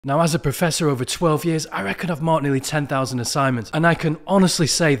Now, as a professor over 12 years, I reckon I've marked nearly 10,000 assignments, and I can honestly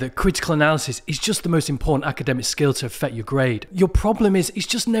say that critical analysis is just the most important academic skill to affect your grade. Your problem is, it's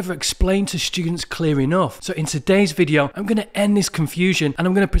just never explained to students clear enough. So in today's video, I'm going to end this confusion and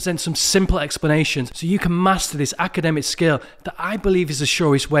I'm going to present some simple explanations so you can master this academic skill that I believe is the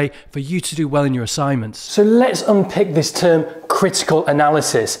surest way for you to do well in your assignments. So let's unpick this term critical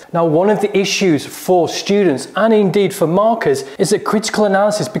analysis. Now, one of the issues for students and indeed for markers is that critical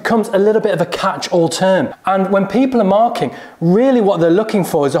analysis becomes a little bit of a catch-all term. And when people are marking, really what they're looking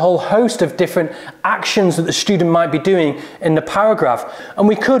for is a whole host of different actions that the student might be doing in the paragraph. And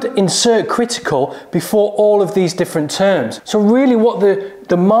we could insert critical before all of these different terms. So really what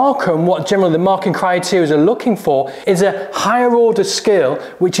the marker and what generally the marking criteria are looking for is a higher order skill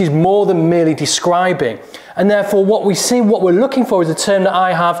which is more than merely describing. And therefore what we're looking for is a term that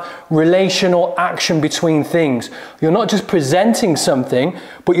I have, relational action between things. You're not just presenting something,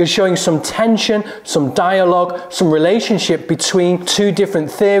 but you're showing some tension, some dialogue, some relationship between two different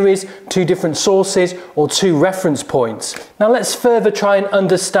theories, two different sources, or two reference points. Now let's further try and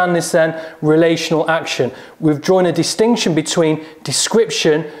understand this then, relational action. We've drawn a distinction between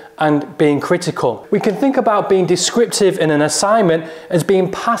description and being critical. We can think about being descriptive in an assignment as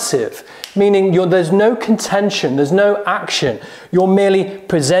being passive, meaning there's no contention, there's no action. You're merely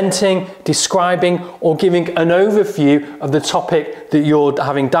presenting, describing, or giving an overview of the topic that you're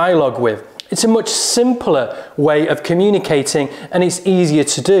having dialogue with. It's a much simpler way of communicating and it's easier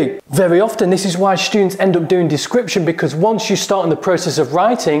to do. Very often this is why students end up doing description, because once you start in the process of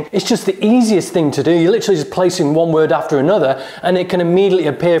writing, it's just the easiest thing to do. You're literally just placing one word after another and it can immediately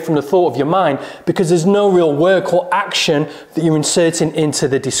appear from the thought of your mind because there's no real work or action that you're inserting into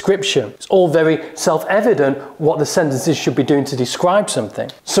the description. It's all very self-evident what the sentences should be doing to describe something.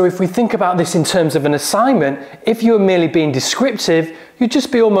 So if we think about this in terms of an assignment, if you were merely being descriptive, you'd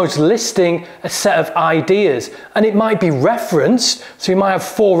just be almost listing a set of ideas, and it might be referenced, so you might have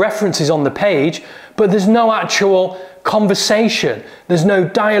 4 references on the page, but there's no actual conversation, there's no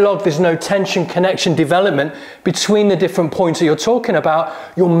dialogue, there's no tension, connection, development between the different points that you're talking about.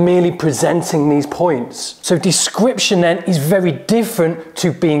 You're merely presenting these points. So description then is very different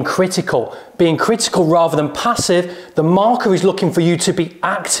to being critical. Being critical rather than passive, the marker is looking for you to be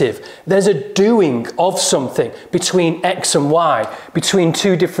active. There's a doing of something between X and Y, between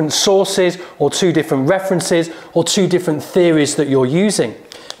two different sources or two different references or two different theories that you're using.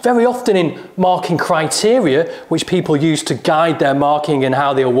 Very often in marking criteria, which people use to guide their marking and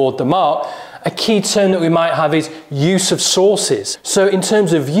how they award the mark, a key term that we might have is use of sources. So in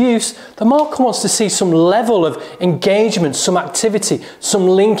terms of use, the marker wants to see some level of engagement, some activity, some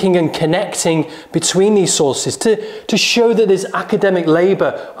linking and connecting between these sources to show that there's academic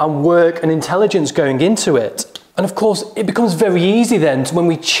labour and work and intelligence going into it. And of course, it becomes very easy then when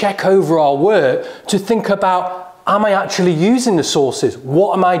we check over our work to think about, am I actually using the sources?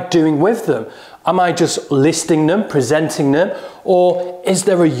 What am I doing with them? Am I just listing them, presenting them? Or is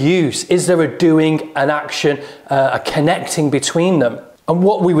there a use? Is there a doing, an action, a connecting between them? And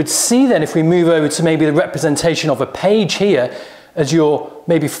what we would see then if we move over to maybe the representation of a page here, as your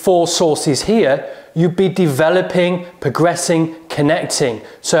maybe 4 sources here, you'd be developing, progressing, connecting.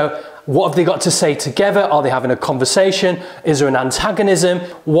 So what have they got to say together? Are they having a conversation? Is there an antagonism?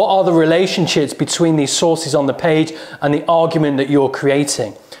 What are the relationships between these sources on the page and the argument that you're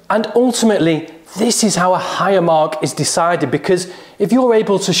creating? And ultimately, this is how a higher mark is decided, because if you're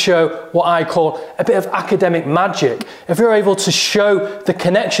able to show what I call a bit of academic magic, if you're able to show the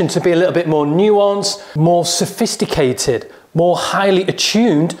connection to be a little bit more nuanced, more sophisticated, more highly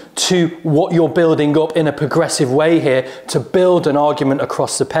attuned to what you're building up in a progressive way here to build an argument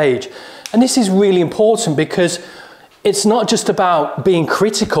across the page. And this is really important because it's not just about being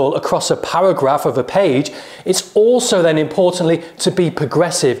critical across a paragraph of a page, it's also then importantly to be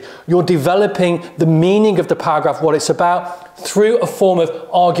progressive. You're developing the meaning of the paragraph, what it's about, through a form of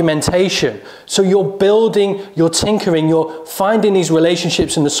argumentation. So you're building, you're tinkering, you're finding these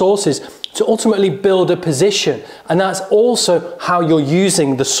relationships in the sources to ultimately build a position. And that's also how you're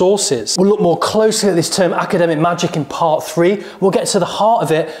using the sources. We'll look more closely at this term academic magic in part 3. We'll get to the heart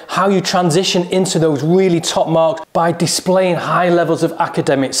of it, how you transition into those really top marks by displaying high levels of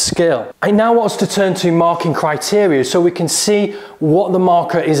academic skill. I now want us to turn to marking criteria so we can see what the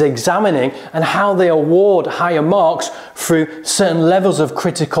marker is examining and how they award higher marks through certain levels of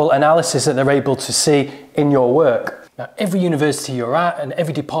critical analysis that they're able to see in your work. Now, every university you're at and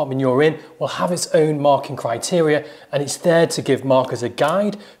every department you're in will have its own marking criteria, and it's there to give markers a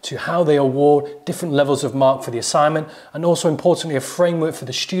guide to how they award different levels of mark for the assignment, and also importantly a framework for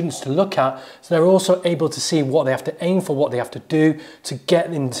the students to look at, so they're also able to see what they have to aim for, what they have to do to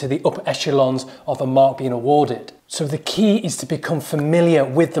get into the upper echelons of a mark being awarded. So the key is to become familiar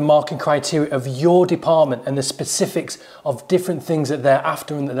with the marking criteria of your department and the specifics of different things that they're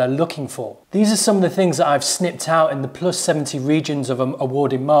after and that they're looking for. These are some of the things that I've snipped out in the plus 70 regions of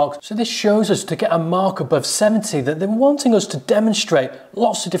awarding marks. So this shows us to get a mark above 70 that they're wanting us to demonstrate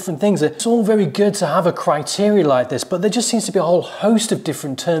lots of different things. It's all very good to have a criteria like this, but there just seems to be a whole host of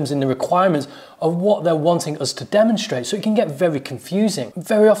different terms in the requirements of what they're wanting us to demonstrate, so it can get very confusing.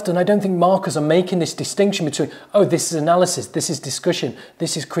 Very often I don't think markers are making this distinction between, oh, this is analysis, this is discussion,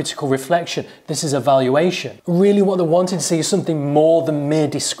 this is critical reflection, this is evaluation. Really what they're wanting to see is something more than mere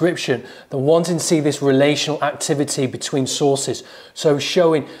description. They're wanting to see this relational activity between sources, so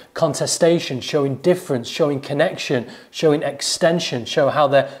showing contestation, showing difference, showing connection, showing extension, show how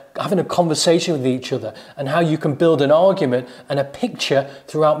they're having a conversation with each other and how you can build an argument and a picture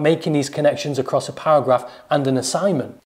throughout making these connections across a paragraph and an assignment.